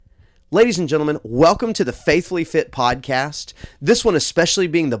Ladies and gentlemen, welcome to the Faithfully Fit podcast. This one especially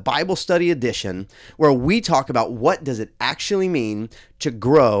being the Bible study edition, where we talk about what does it actually mean to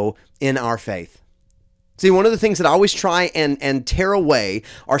grow in our faith. See, one of the things that I always try and tear away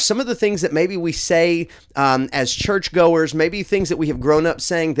are some of the things that maybe we say as churchgoers, maybe things that we have grown up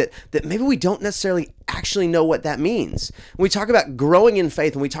saying that maybe we don't necessarily actually know what that means. When we talk about growing in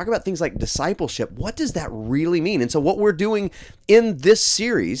faith and we talk about things like discipleship, what does that really mean? And so what we're doing in this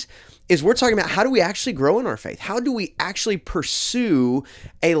series is we're talking about how do we actually grow in our faith? How do we actually pursue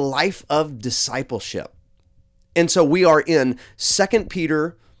a life of discipleship? And so we are in 2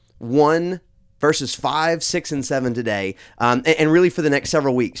 Peter 1, verses 5, 6, and 7 today, and really for the next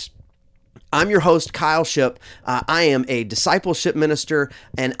several weeks. I'm your host, Kyle Ship. I am a discipleship minister,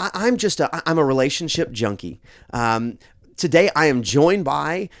 and I'm a relationship junkie. Today, I am joined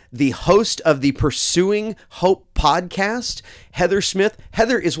by the host of the Pursuing Hope podcast, Heather Smith.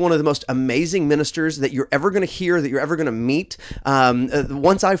 Heather is one of the most amazing ministers that you're ever going to hear, that you're ever going to meet.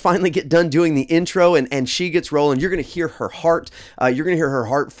 Once I finally get done doing the intro and she gets rolling, you're going to hear her heart. You're going to hear her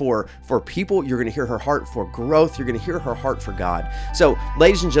heart for people. You're going to hear her heart for growth. You're going to hear her heart for God. So,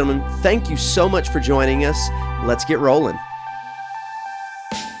 ladies and gentlemen, thank you so much for joining us. Let's get rolling.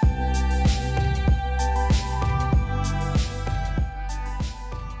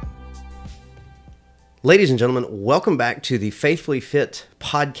 Ladies and gentlemen, welcome back to the Faithfully Fit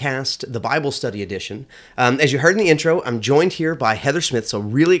podcast, the Bible study edition. As you heard in the intro, I'm joined here by Heather Smith, so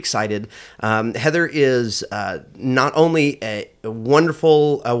really excited. Heather is not only a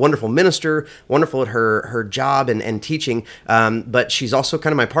wonderful minister, wonderful at her job and teaching, but she's also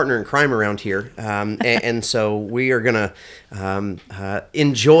kind of my partner in crime around here. And so we are going to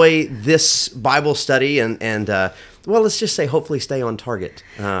enjoy this Bible study and well, let's just say hopefully stay on target.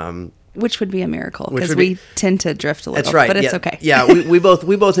 Which would be a miracle because we tend to drift a little. That's right, but it's okay. Yeah, we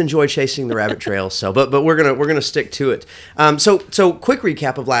both enjoy chasing the rabbit trail. So, but we're gonna stick to it. So quick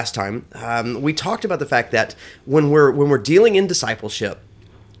recap of last time. We talked about the fact that when we're dealing in discipleship,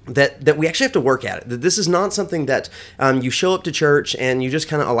 that we actually have to work at it. That this is not something that you show up to church and you just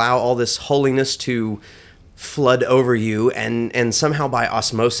kind of allow all this holiness to flood over you, and somehow by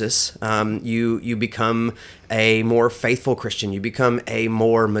osmosis, you become a more faithful Christian. You become a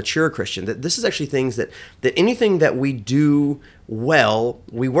more mature Christian. That this is actually things that anything that we do well,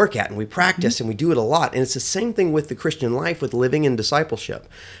 we work at and we practice and we do it a lot. And it's the same thing with the Christian life, with living in discipleship.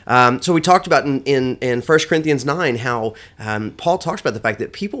 So we talked about in 1 Corinthians 9 how Paul talks about the fact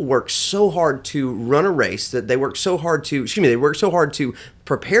that people work so hard to run a race, that they work so hard to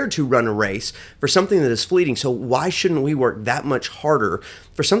prepare to run a race for something that is fleeting. So why shouldn't we work that much harder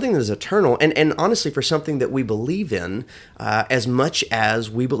for something that is eternal, and honestly for something that we believe in as much as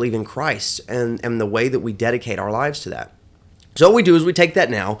we believe in Christ and the way that we dedicate our lives to that? So what we do is we take that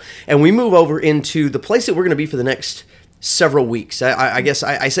now and we move over into the place that we're going to be for the next several weeks. I guess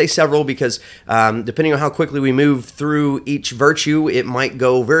I say several because depending on how quickly we move through each virtue, it might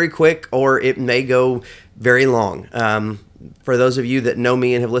go very quick or it may go very long. For those of you that know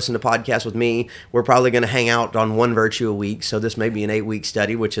me and have listened to podcasts with me, we're probably going to hang out on one virtue a week. So this may be an 8-week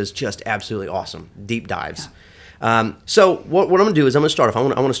study, which is just absolutely awesome. Deep dives. Yeah. So what I'm going to do is I'm going to start off. I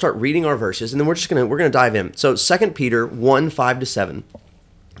want to start reading our verses, and then we're going to dive in. So 2 Peter 1, 5-7,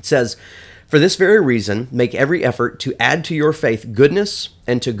 it says, "For this very reason, make every effort to add to your faith goodness,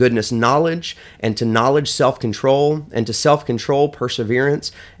 and to goodness knowledge, and to knowledge self-control, and to self-control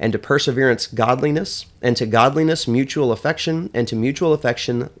perseverance, and to perseverance godliness, and to godliness mutual affection, and to mutual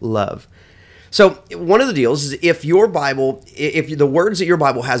affection love." So one of the deals is if the words that your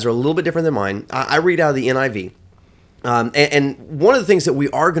Bible has are a little bit different than mine, I read out of the NIV. And one of the things that we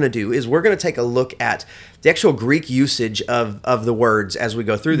are going to do is we're going to take a look at the actual Greek usage of the words as we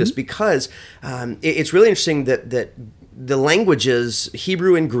go through this, because it's really interesting that the languages,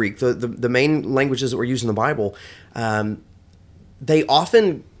 Hebrew and Greek, the main languages that were used in the Bible, they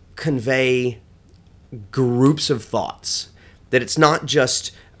often convey groups of thoughts. That it's not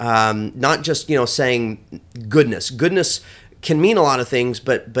just saying goodness. Goodness can mean a lot of things,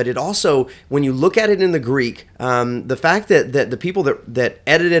 but it also, when you look at it in the Greek, the fact that the people that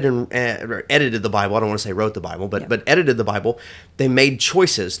edited edited the Bible, I don't want to say wrote the Bible, but edited the Bible, they made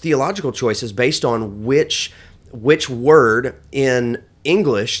choices, theological choices, based on which word in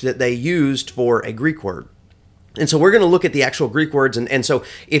English that they used for a Greek word. And so we're going to look at the actual Greek words. And so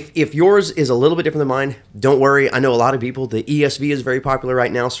if yours is a little bit different than mine, don't worry. I know a lot of people, the ESV is very popular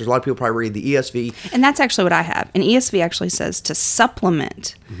right now, so there's a lot of people probably read the ESV. And that's actually what I have. And ESV actually says to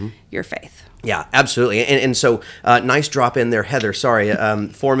supplement your faith. Yeah, absolutely. And so nice drop in there, Heather. Sorry,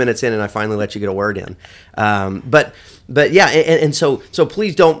 4 minutes in and I finally let you get a word in. But yeah, and so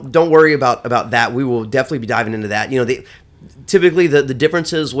please don't worry about that. We will definitely be diving into that. Typically the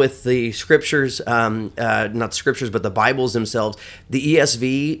differences with the scriptures, not the scriptures, but the Bibles themselves, the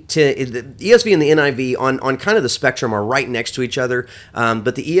ESV and the NIV on kind of the spectrum are right next to each other.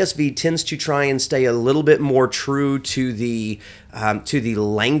 But the ESV tends to try and stay a little bit more true to the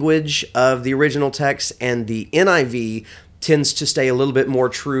language of the original text, and the NIV tends to stay a little bit more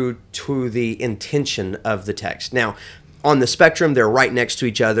true to the intention of the text. Now, on the spectrum, they're right next to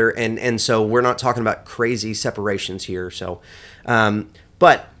each other, and so we're not talking about crazy separations here. So I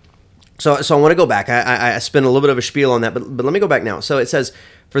want to go back. I spent a little bit of a spiel on that, but let me go back now. So it says,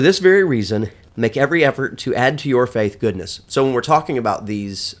 for this very reason, make every effort to add to your faith goodness. So when we're talking about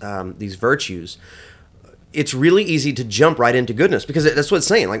these virtues, it's really easy to jump right into goodness, because that's what it's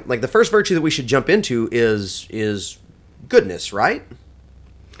saying. Like the first virtue that we should jump into is goodness, right?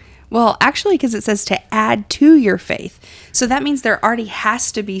 Well, actually, because it says to add to your faith. So that means there already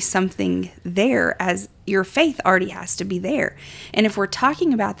has to be something there, as your faith already has to be there. And if we're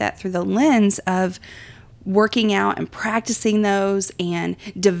talking about that through the lens of working out and practicing those and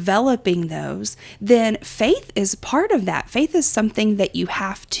developing those, then faith is part of that. Faith is something that you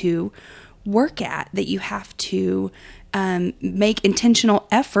have to work at, that you have to make intentional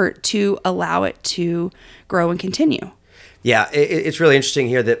effort to allow it to grow and continue. Yeah, it's really interesting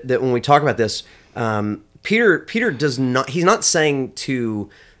here that when we talk about this, Peter does not. He's not saying to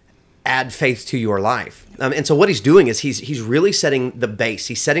add faith to your life, and so what he's doing is he's really setting the base.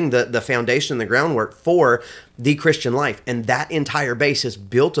 He's setting the foundation and the groundwork for the Christian life, and that entire base is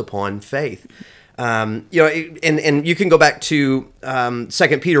built upon faith. And you can go back to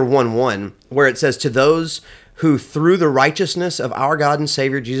 2 Peter 1:1, where it says, to those who through the righteousness of our God and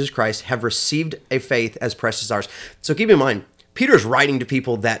Savior Jesus Christ have received a faith as precious as ours. So keep in mind, Peter's writing to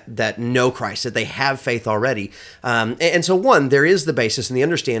people that know Christ, that they have faith already. And so there is the basis and the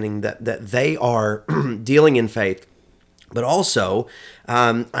understanding that they are dealing in faith. But also,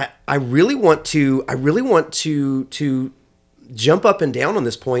 I really want to jump up and down on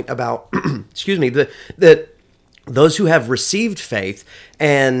this point about, that those who have received faith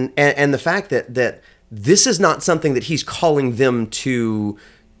and the fact that this is not something that he's calling them to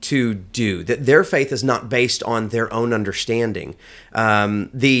do, that their faith is not based on their own understanding.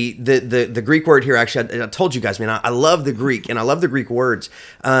 The Greek word here, actually, I told you guys, man, I love the Greek, and I love the Greek words,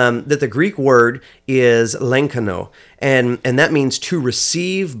 that the Greek word is lenkano, and that means to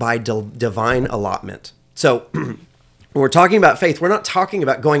receive by divine allotment. So when we're talking about faith, we're not talking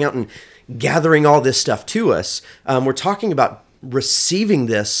about going out and gathering all this stuff to us. We're talking about receiving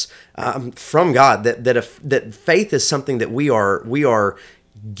this from God, that faith is something that we are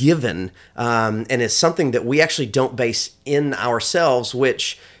given, and is something that we actually don't base in ourselves,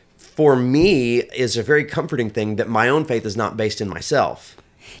 which for me is a very comforting thing, that my own faith is not based in myself.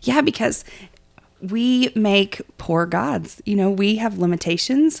 Yeah, because we make poor gods. We have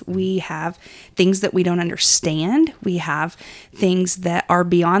limitations. We have things that we don't understand. We have things that are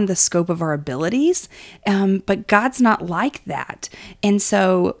beyond the scope of our abilities. But God's not like that. And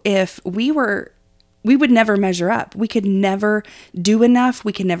so if we would never measure up. We could never do enough.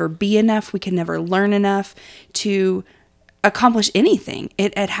 We could never be enough. We could never learn enough to accomplish anything.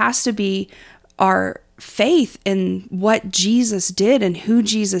 It has to be our faith in what Jesus did and who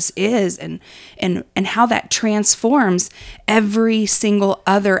Jesus is, and how that transforms every single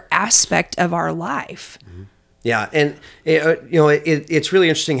other aspect of our life. Yeah, and it's really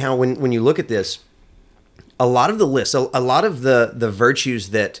interesting how when you look at this, a lot of the list, a lot of the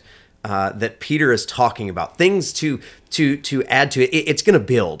virtues that Peter is talking about, things to add to it, it's going to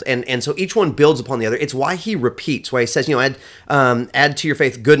build, and so each one builds upon the other. It's why he repeats, why he says, add to your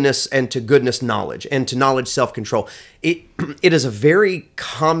faith goodness, and to goodness knowledge, and to knowledge self-control. It is a very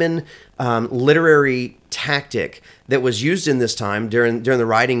common literary tactic that was used in this time during the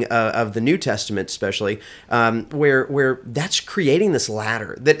writing of the New Testament, especially, where that's creating this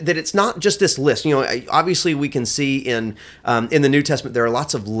ladder, that it's not just this list. Obviously we can see in the New Testament there are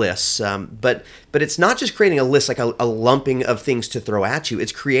lots of lists, but it's not just creating a list, like a lumping of things to throw at you.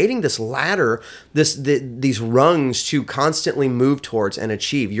 It's creating this ladder, these rungs to constantly move towards and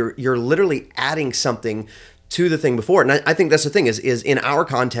achieve. You're literally adding something to the thing before. And I think that's the thing, is in our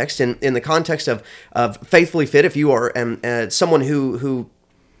context, in the context of Faithfully Fit, if you are someone who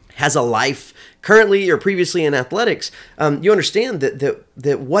has a life currently or previously in athletics, you understand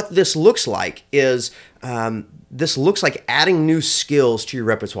that what this looks like is this looks like adding new skills to your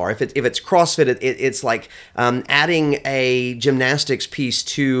repertoire. If it's CrossFit, it's like adding a gymnastics piece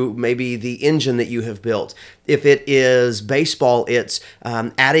to maybe the engine that you have built. If it is baseball, it's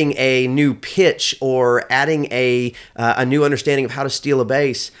adding a new pitch or adding a new understanding of how to steal a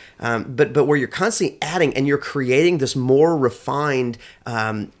base. But where you're constantly adding and you're creating this more refined,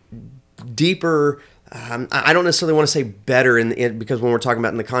 deeper. I don't necessarily want to say better because when we're talking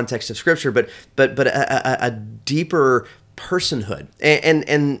about in the context of Scripture, but a deeper personhood,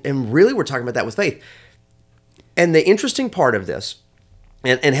 and really we're talking about that with faith. And the interesting part of this,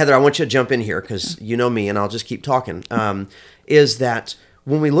 and Heather, I want you to jump in here because you know me, and I'll just keep talking. Is that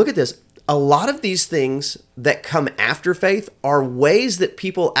when we look at this, a lot of these things that come after faith are ways that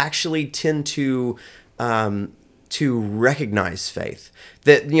people actually tend to recognize faith.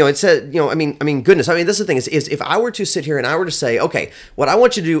 That, it said, I mean, goodness, this is the thing is if I were to sit here and I were to say, okay, what I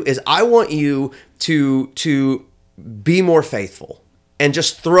want you to do is I want you to be more faithful and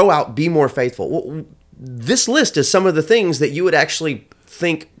just throw out, be more faithful. Well, this list is some of the things that you would actually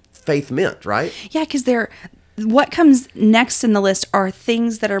think faith meant, right? Yeah, because what comes next in the list are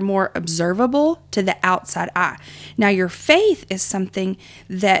things that are more observable to the outside eye. Now, your faith is something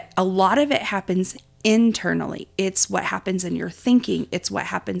that a lot of it happens internally. It's what happens in your thinking. It's what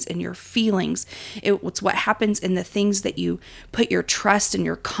happens in your feelings. It's what happens in the things that you put your trust and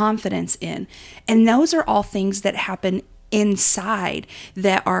your confidence in. And those are all things that happen inside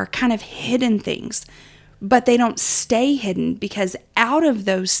that are kind of hidden things. But they don't stay hidden because out of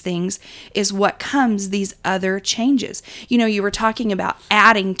those things is what comes these other changes. You were talking about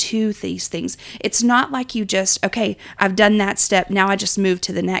adding to these things. It's not like you just, okay, I've done that step, now I just move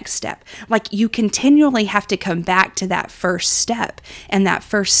to the next step. Like you continually have to come back to that first step. And that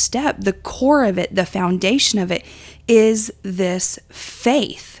first step, the core of it, the foundation of it is this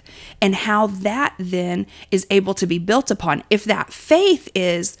faith. And how that then is able to be built upon. If that faith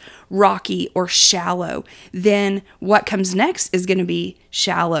is rocky or shallow, then what comes next is going to be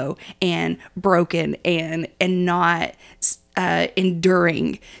shallow and broken and not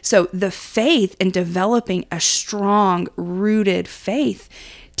enduring. So the faith and developing a strong, rooted faith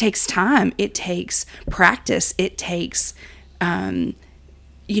takes time. It takes practice. It takes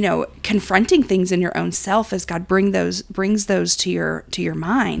confronting things in your own self as God brings those to your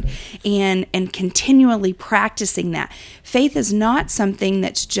mind and continually practicing that. Faith is not something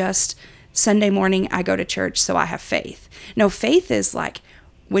that's just Sunday morning, I go to church, so I have faith. No, faith is like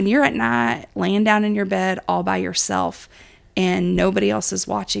when you're at night laying down in your bed all by yourself and nobody else is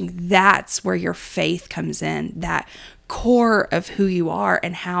watching. That's where your faith comes in, that core of who you are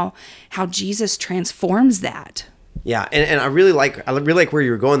and how Jesus transforms that. Yeah, and I really like where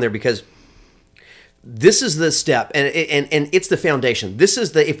you were going there because this is the step, and it's the foundation. This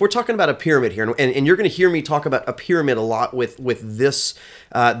is if we're talking about a pyramid here, and you're going to hear me talk about a pyramid a lot with this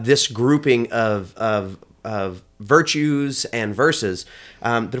this grouping of virtues and verses.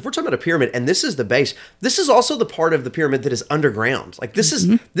 But if we're talking about a pyramid, and this is the base, this is also the part of the pyramid that is underground. Like this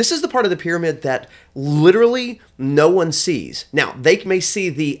is the part of the pyramid that literally no one sees. Now they may see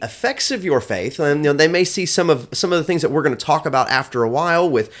the effects of your faith, and they may see some of the things that we're going to talk about after a while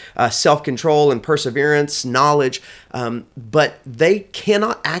with self-control and perseverance, knowledge, but they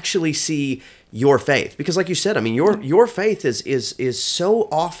cannot actually see your faith because, like you said, your faith is so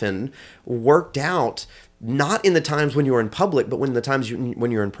often worked out. Not in the times when you're in public, but when the times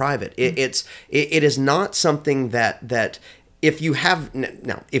when you're in private. It is not something that if you have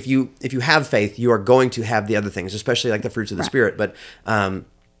faith, you are going to have the other things, especially like the fruits of the Spirit. But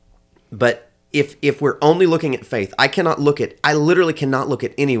if we're only looking at faith, I literally cannot look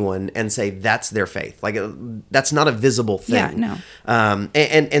at anyone and say that's their faith. Like that's not a visible thing. Yeah, no.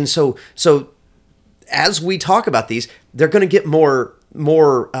 And so as we talk about these, they're going to get more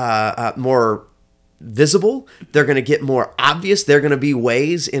visible. They're going to get more obvious. They're going to be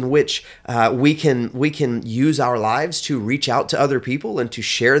ways in which we can use our lives to reach out to other people and to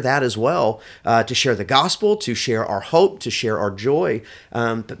share that as well, to share the gospel, to share our hope, to share our joy.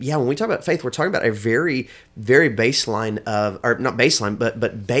 But yeah, when we talk about faith, we're talking about a very, very baseline of, or not baseline,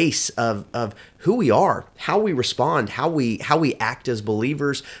 but base of who we are, how we respond, how we act as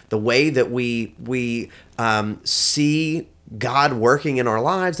believers, the way that we see God working in our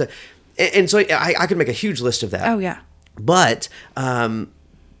lives. And so I could make a huge list of that. Oh yeah. But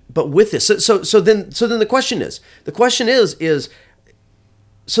with this, so then the question is,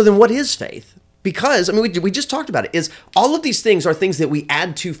 so then what is faith? Because we just talked about it. Is all of these things are things that we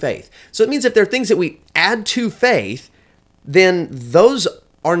add to faith. So it means if there are things that we add to faith, then those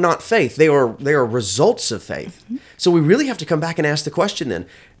are not faith. They are results of faith. So we really have to come back and ask the question then,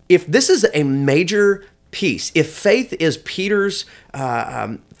 if this is a major piece, if faith is Peter's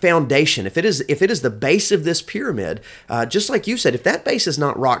foundation, if it is the base of this pyramid, just like you said, if that base is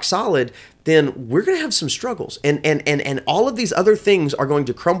not rock solid, then we're going to have some struggles, and all of these other things are going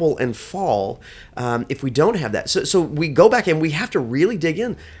to crumble and fall if we don't have that. So we go back and we have to really dig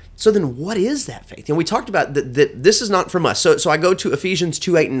in. So then what is that faith? And we talked about that this is not from us. So I go to Ephesians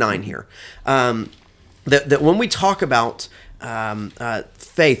 2:8-9 here. That when we talk about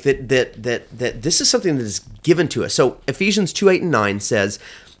faith, that this is something that is given to us. So Ephesians 2:8-9 says,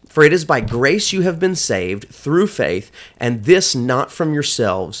 "For it is by grace you have been saved through faith, and this not from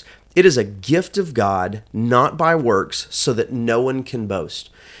yourselves. It is a gift of God, not by works, so that no one can boast."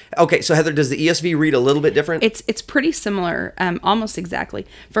 Okay, so Heather, does the ESV read a little bit different? It's pretty similar, almost exactly.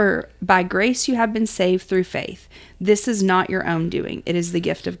 "For by grace you have been saved through faith. This is not your own doing. It is the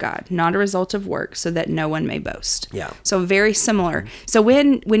gift of God, not a result of work, so that no one may boast." Yeah. So very similar. So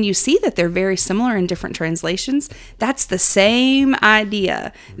when you see that they're very similar in different translations, that's the same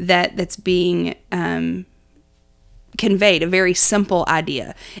idea that's being conveyed, a very simple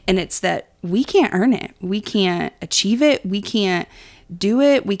idea. And it's that we can't earn it. We can't achieve it. We can't do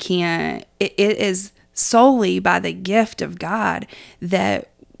it. We can't. It is solely by the gift of God that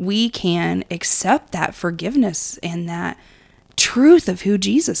we can accept that forgiveness and that truth of who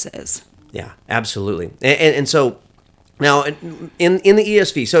Jesus is. Yeah, absolutely. And so now in the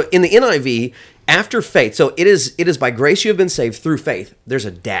ESV, so in the NIV, after faith, so it is by grace you have been saved through faith. There's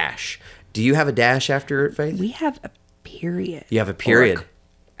a dash. Do you have a dash after faith? We have a period. You have a period.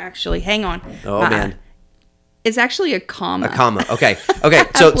 Actually, hang on. Oh man. It's actually a comma. A comma. Okay.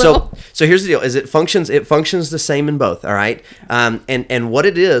 So here's the deal: is it functions the same in both. All right. And what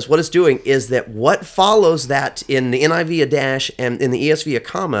it's doing is that what follows that in the NIV a dash and in the ESV a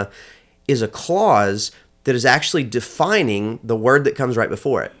comma is a clause that is actually defining the word that comes right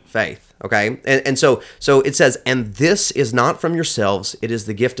before it, faith. Okay. And so it says, "And this is not from yourselves; it is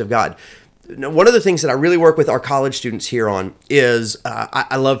the gift of God." Now, one of the things that I really work with our college students here on is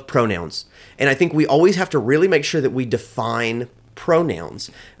I love pronouns. And I think we always have to really make sure that we define pronouns.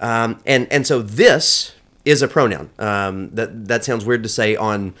 And so this is a pronoun. That sounds weird to say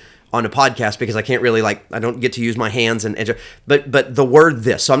on a podcast because I can't really I don't get to use my hands but the word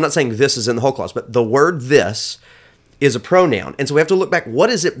this. So I'm not saying this is in the whole clause, but the word this is a pronoun. And so we have to look back.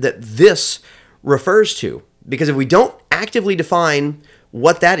 What is it that this refers to? Because if we don't actively define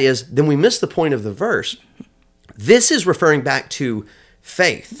what that is, then we miss the point of the verse. This is referring back to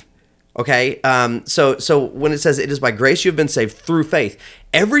faith. Okay, so when it says it is by grace you have been saved through faith,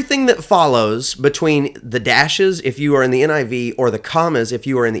 everything that follows between the dashes if you are in the NIV or the commas if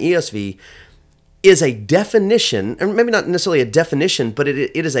you are in the ESV is a definition, or maybe not necessarily a definition, but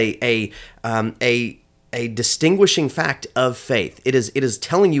it is a distinguishing fact of faith. It is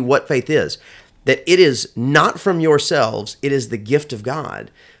telling you what faith is, that it is not from yourselves, it is the gift of God.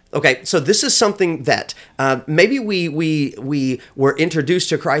 Okay, so this is something that maybe we were introduced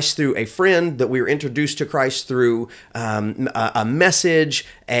to Christ through a friend, that we were introduced to Christ through a message,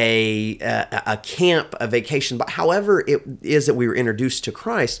 a camp, a vacation, but however it is that we were introduced to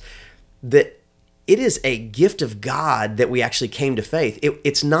Christ, that it is a gift of God that we actually came to faith.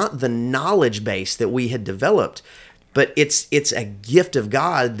 It's not the knowledge base that we had developed, but it's a gift of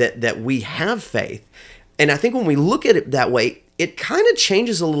God that we have faith. And I think when we look at it that way, it kind of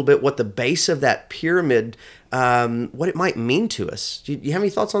changes a little bit what the base of that pyramid, what it might mean to us. Do you have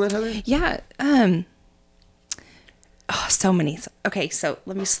any thoughts on that, Heather? Yeah. So many. Okay, so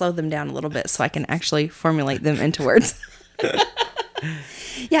let me slow them down a little bit so I can actually formulate them into words.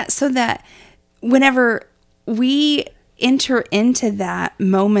 Yeah, so that whenever we enter into that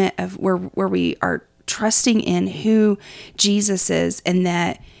moment of where we are trusting in who Jesus is, and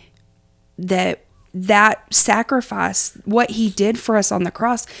that sacrifice, what he did for us on the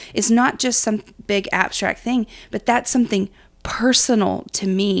cross, is not just some big abstract thing, but that's something personal to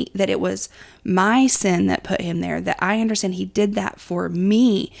me, that it was my sin that put him there, that I understand he did that for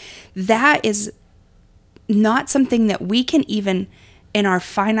me. That is not something that we can even in our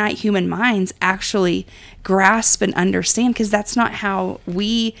finite human minds actually grasp and understand, because that's not how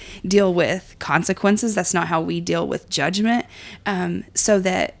we deal with consequences. That's not how we deal with judgment. So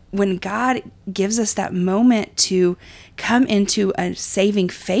that when God gives us that moment to come into a saving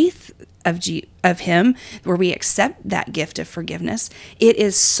faith of him, where we accept that gift of forgiveness, it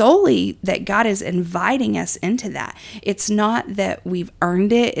is solely that God is inviting us into that. It's not that we've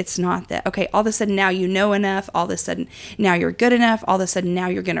earned it. It's not that, okay, all of a sudden now you know enough, all of a sudden now you're good enough, all of a sudden now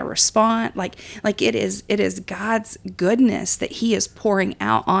you're going to respond. Like it is God's goodness that he is pouring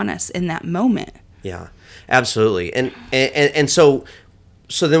out on us in that moment. Yeah, absolutely. And so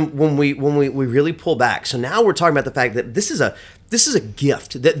then when we really pull back, so now we're talking about the fact that this is a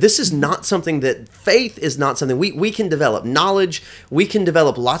gift. That this is not something that faith is not something we can develop knowledge. We can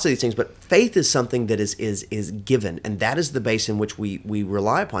develop lots of these things, but faith is something that is given, and that is the base in which we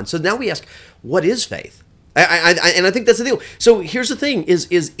rely upon. So now we ask, what is faith? And I think that's the deal. So here's the thing: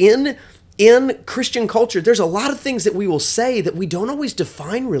 is in Christian culture, there's a lot of things that we will say that we don't always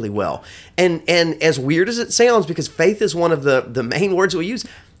define really well. And as weird as it sounds, because faith is one of the main words we use,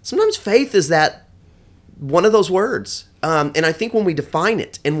 sometimes faith is that one of those words. And I think when we define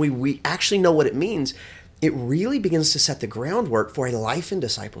it and we actually know what it means, it really begins to set the groundwork for a life in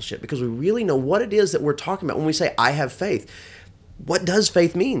discipleship, because we really know what it is that we're talking about when we say, I have faith. What does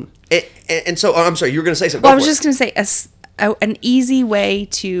faith mean? And so, I'm sorry, you were going to say something. Well, I was just going to say an easy way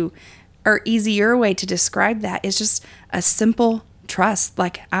to, or easier way to describe that is just a simple trust.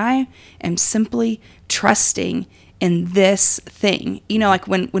 Like, I am simply trusting in this thing. You know, like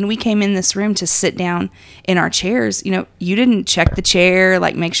when we came in this room to sit down in our chairs, you know, you didn't check the chair,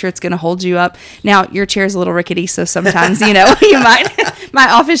 like make sure it's going to hold you up. Now, your chair is a little rickety, so sometimes, you know, you might, my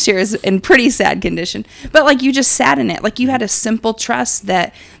office chair is in pretty sad condition, but like you just sat in it. Like you had a simple trust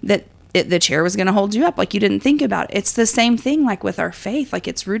that the chair was going to hold you up. Like you didn't think about it. It's the same thing like with our faith. Like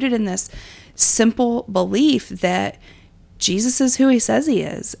it's rooted in this simple belief that Jesus is who he says he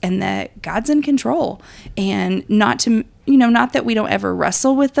is, and that God's in control, and not that we don't ever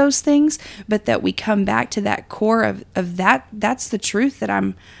wrestle with those things, but that we come back to that core of that. That's the truth that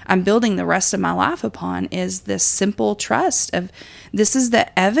I'm building the rest of my life upon, is this simple trust of this is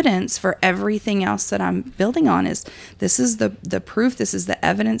the evidence for everything else that I'm building on. Is this is the proof, this is the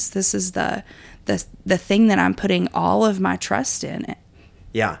evidence, this is the thing that I'm putting all of my trust in.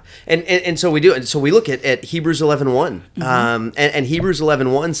 Yeah, and so we do, and so we look at Hebrews 11:1, and Hebrews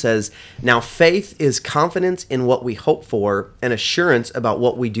 11:1 says, "Now faith is confidence in what we hope for, and assurance about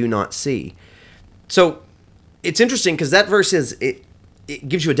what we do not see." So it's interesting because that verse it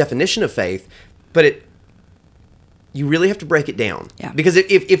gives you a definition of faith, but you really have to break it down. Yeah. Because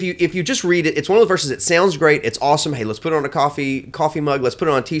if you just read it, it's one of the verses that sounds great, it's awesome. Hey, let's put it on a coffee mug, let's put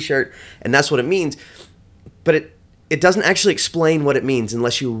it on a T-shirt, and that's what it means, but it doesn't actually explain what it means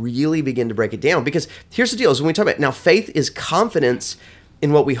unless you really begin to break it down. Because here's the deal, is when we talk about, now faith is confidence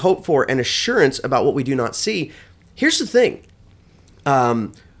in what we hope for and assurance about what we do not see. Here's the thing.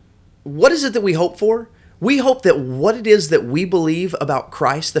 What is it that we hope for? We hope that what it is that we believe about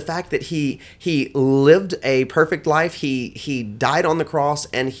Christ, the fact that he lived a perfect life, he died on the cross,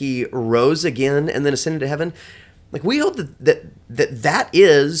 and he rose again and then ascended to heaven. Like, we hope that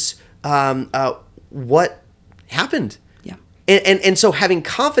is what happened. Yeah. And so having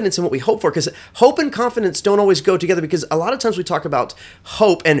confidence in what we hope for, because hope and confidence don't always go together, because a lot of times we talk about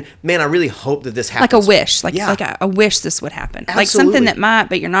hope and, man, I really hope that this happens. Like a wish, like I wish this would happen. Absolutely. Like something that might,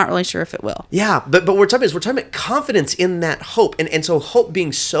 but you're not really sure if it will. Yeah, but we're talking about confidence in that hope. And so hope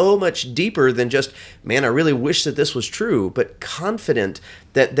being so much deeper than just, man, I really wish that this was true, but confident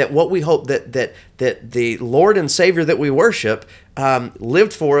that what we hope, that the Lord and Savior that we worship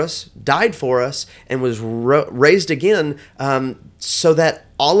lived for us, died for us, and was raised again, so that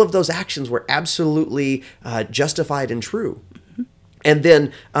all of those actions were absolutely justified and true. Mm-hmm. And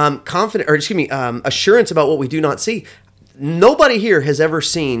then assurance about what we do not see. Nobody here has ever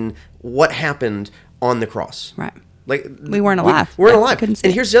seen what happened on the cross. Right. Like, we weren't alive. We weren't alive. Couldn't see.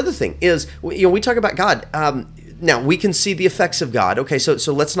 And here's the other thing is, we talk about God. Now we can see the effects of God. Okay, so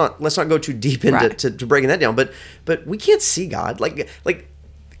let's not go too deep into right. to breaking that down. But we can't see God. Like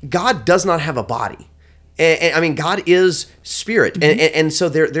God does not have a body. And I mean, God is spirit, mm-hmm. and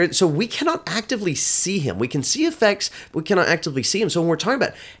so so we cannot actively see him. We can see effects, but we cannot actively see him. So when we're talking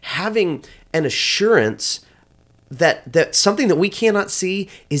about having an assurance that something that we cannot see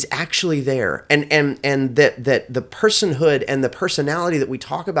is actually there, and that the personhood and the personality that we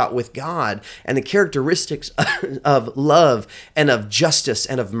talk about with God, and the characteristics of love and of justice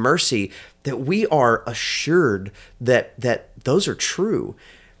and of mercy, that we are assured that those are true.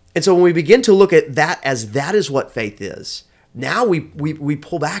 And so when we begin to look at that as that is what faith is, now we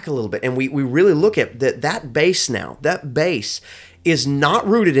pull back a little bit, and we really look at that base now. That base is not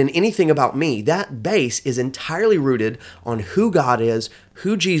rooted in anything about me. That base is entirely rooted on who God is,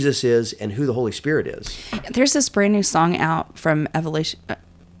 who Jesus is, and who the Holy Spirit is. There's this brand new song out from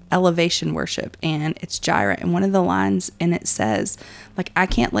elevation worship, and it's Jireh. And one of the lines in it says, like, I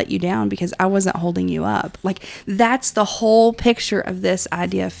can't let you down because I wasn't holding you up. Like, that's the whole picture of this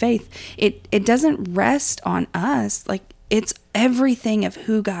idea of faith. It doesn't rest on us. Like, it's everything of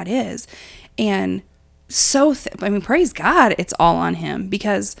who God is. And praise God, it's all on him,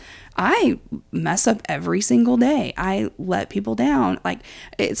 because I mess up every single day. I let people down. Like,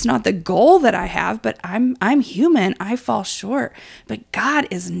 it's not the goal that I have, but I'm human. I fall short. But God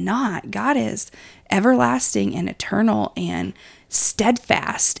is not. God is everlasting and eternal and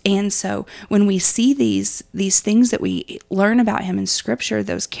steadfast. And so when we see these things that we learn about him in scripture,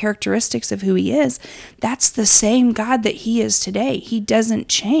 those characteristics of who he is, that's the same God that he is today. He doesn't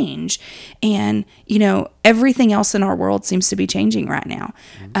change. And, everything else in our world seems to be changing right now.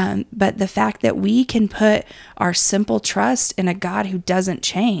 But the fact that we can put our simple trust in a God who doesn't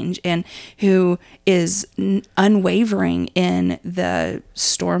change and who is unwavering in the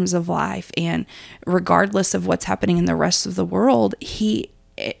storms of life, and regardless of what's happening in the rest of the world, he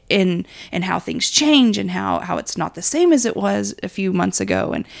and how things change, and how it's not the same as it was a few months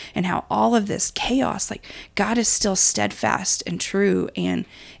ago, and how all of this chaos, like, God is still steadfast and true and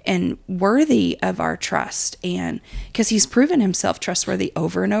worthy of our trust, and because he's proven himself trustworthy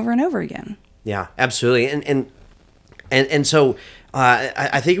over and over and over again. Yeah, absolutely. And so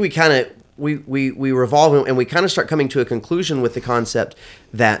I think we kind of we revolve, and we kind of start coming to a conclusion with the concept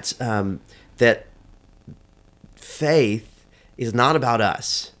that that faith is not about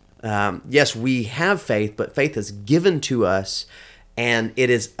us. Yes, we have faith, but faith is given to us, and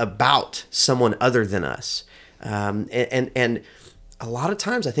it is about someone other than us. And a lot of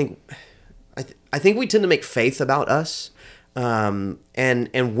times, I think we tend to make faith about us. And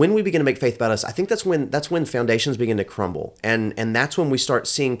when we begin to make faith about us, I think that's when foundations begin to crumble, and that's when we start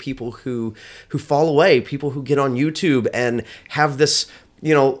seeing people who fall away, people who get on YouTube and have this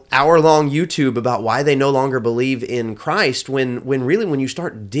hour-long YouTube about why they no longer believe in Christ, when really, when you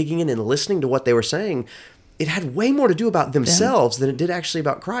start digging in and listening to what they were saying, it had way more to do about themselves than it did actually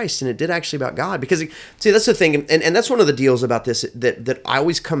about Christ, and it did actually about God. Because, see, that's the thing, and that's one of the deals about this that I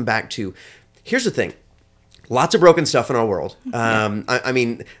always come back to. Here's the thing. Lots of broken stuff in our world. I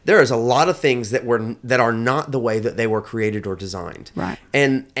mean, there is a lot of things that are not the way that they were created or designed. Right.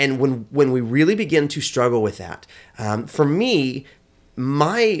 And when we really begin to struggle with that, for me,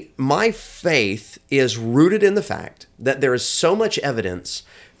 my faith is rooted in the fact that there is so much evidence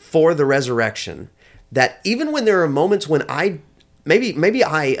for the resurrection that even when there are moments when I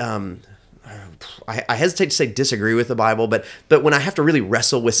hesitate to say disagree with the Bible, but when I have to really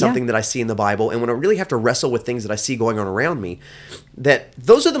wrestle with something that I see in the Bible, and when I really have to wrestle with things that I see going on around me, that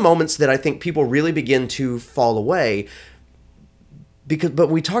those are the moments that I think people really begin to fall away. But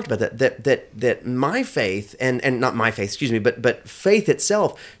we talked about that my faith and not my faith, excuse me, but faith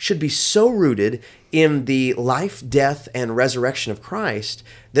itself should be so rooted in the life, death, and resurrection of Christ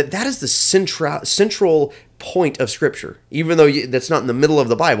that is the central point of Scripture. Even though that's not in the middle of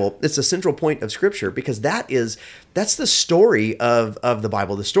the Bible, it's the central point of Scripture, because that's the story of the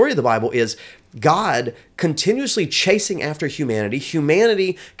Bible. The story of the Bible is God continuously chasing after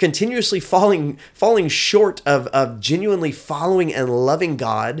humanity continuously falling short of genuinely following and loving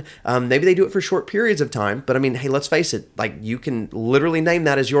God. Maybe they do it for short periods of time, but I mean, hey, let's face it, like, you can literally name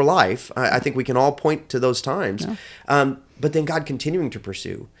that as your life. I think we can all point to those times. Yeah. But then God continuing to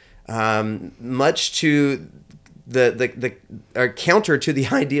pursue, much to the counter to the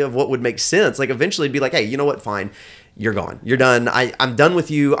idea of what would make sense. Like, eventually be like, hey, you know what? Fine. You're gone. You're done. I'm done with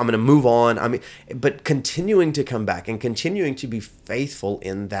you. I'm going to move on. But continuing to come back and continuing to be faithful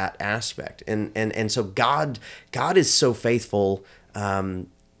in that aspect. And so God is so faithful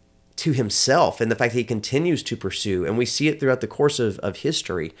to himself, and the fact that he continues to pursue, and we see it throughout the course of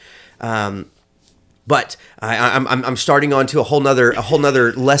history. But I'm starting on to a whole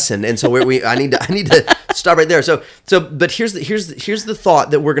nother lesson, and so I need to stop right there. But here's the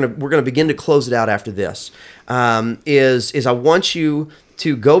thought that we're gonna begin to close it out after this. Is I want you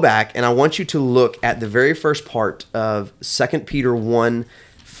to go back, and I want you to look at the very first part of 2 Peter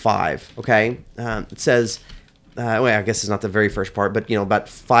 1:5. Okay, it says, well, I guess it's not the very first part, but about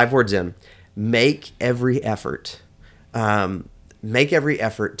 5 words in, make every effort. Make every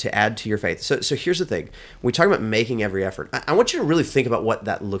effort to add to your faith. So here's the thing. When we talk about making every effort, I want you to really think about what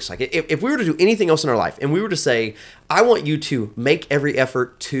that looks like. If we were to do anything else in our life, and we were to say, I want you to make every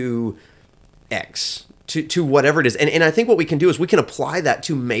effort to X, to whatever it is. And I think what we can do is we can apply that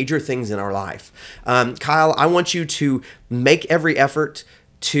to major things in our life. Kyle, I want you to make every effort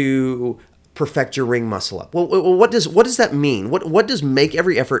to perfect your ring muscle up. Well, what does that mean? What does make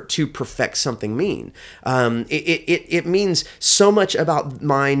every effort to perfect something mean? It means so much about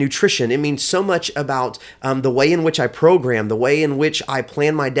my nutrition. It means so much about the way in which I program, the way in which I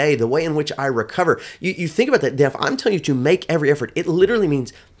plan my day, the way in which I recover. You think about that. If I'm telling you to make every effort, it literally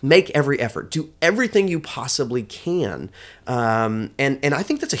means make every effort. Do everything you possibly can. And I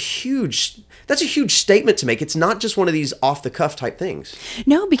think that's a huge statement to make. It's not just one of these off the cuff type things.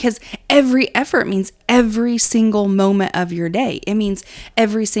 No, because every effort means every single moment of your day. It means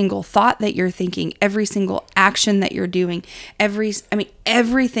every single thought that you're thinking, every single action that you're doing,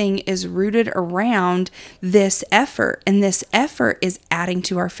 everything is rooted around this effort, and this effort is adding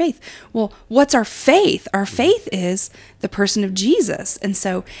to our faith. Well, what's our faith? Our faith is the person of Jesus. And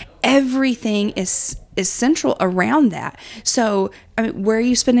so everything is central around that. So, where are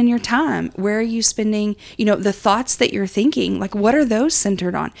you spending your time? Where are you spending, the thoughts that you're thinking? Like, what are those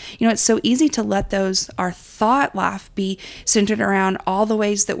centered on? It's so easy to let our thought life be centered around all the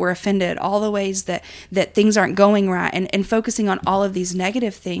ways that we're offended, all the ways that things aren't going right, and focusing on all of these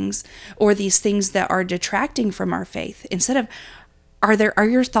negative things or these things that are detracting from our faith. Instead of, are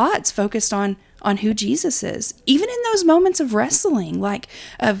your thoughts focused on who Jesus is, even in those moments of wrestling, like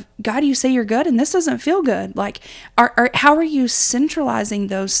of God, you say you're good and this doesn't feel good. Like, how are you centralizing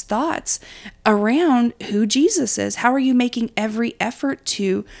those thoughts around who Jesus is? How are you making every effort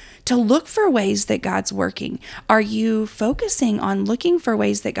to look for ways that God's working? Are you focusing on looking for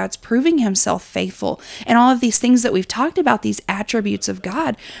ways that God's proving himself faithful? And all of these things that we've talked about, these attributes of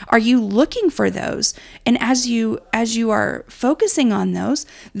God, are you looking for those? And as you are focusing on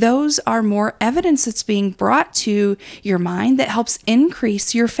those are more evidence that's being brought to your mind that helps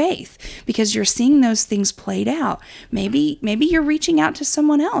increase your faith, because you're seeing those things played out. Maybe you're reaching out to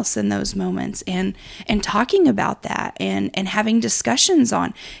someone else in those moments and talking about that and having discussions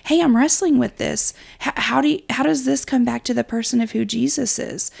on, hey, I'm wrestling with this. How does this come back to the person of who Jesus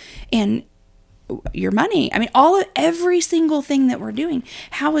is? And your money. Every single thing that we're doing,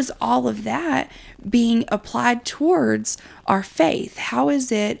 how is all of that being applied towards our faith? How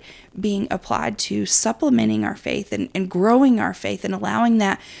is it being applied to supplementing our faith and growing our faith and allowing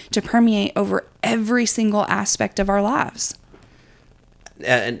that to permeate over every single aspect of our lives?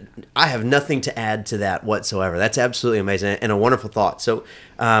 And I have nothing to add to that whatsoever. That's absolutely amazing and a wonderful thought. So,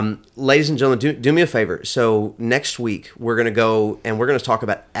 ladies and gentlemen, do me a favor. So next week, we're going to go and we're going to talk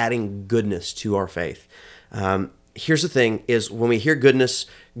about adding goodness to our faith. Here's the thing is when we hear goodness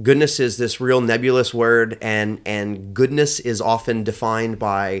is this real nebulous word, and goodness is often defined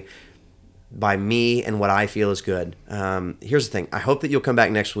by me and what I feel is good. Here's the thing. I hope that you'll come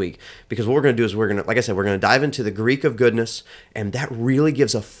back next week, because what we're going to do is we're going to dive into the Greek of goodness, and that really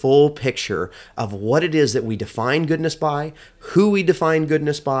gives a full picture of what it is that we define goodness by, who we define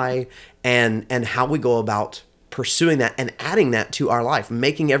goodness by, and how we go about pursuing that and adding that to our life,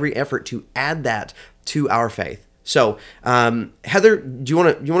 making every effort to add that to our faith. So, Heather, do you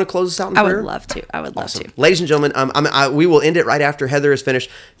want to close us out in prayer? I would love to. Awesome. Ladies and gentlemen, we will end it right after Heather is finished.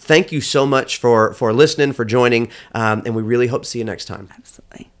 Thank you so much for listening, for joining, and we really hope to see you next time.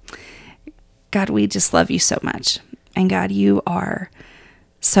 Absolutely. God, we just love you so much. And God, you are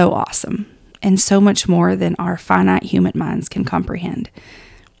so awesome and so much more than our finite human minds can comprehend.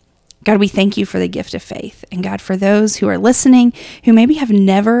 God, we thank you for the gift of faith. And God, for those who are listening, who maybe have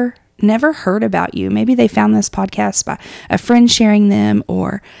never heard about you. Maybe they found this podcast by a friend sharing them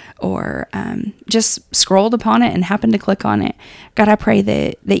or just scrolled upon it and happened to click on it. God, I pray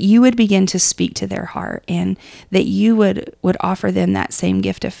that you would begin to speak to their heart, and that you would offer them that same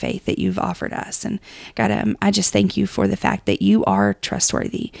gift of faith that you've offered us. And God, I just thank you for the fact that you are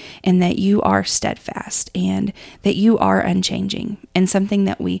trustworthy, and that you are steadfast, and that you are unchanging, and something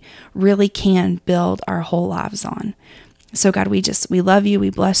that we really can build our whole lives on. So God, we love you, we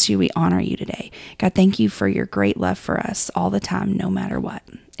bless you, we honor you today. God, thank you for your great love for us all the time, no matter what.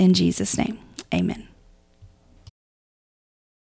 In Jesus' name, amen.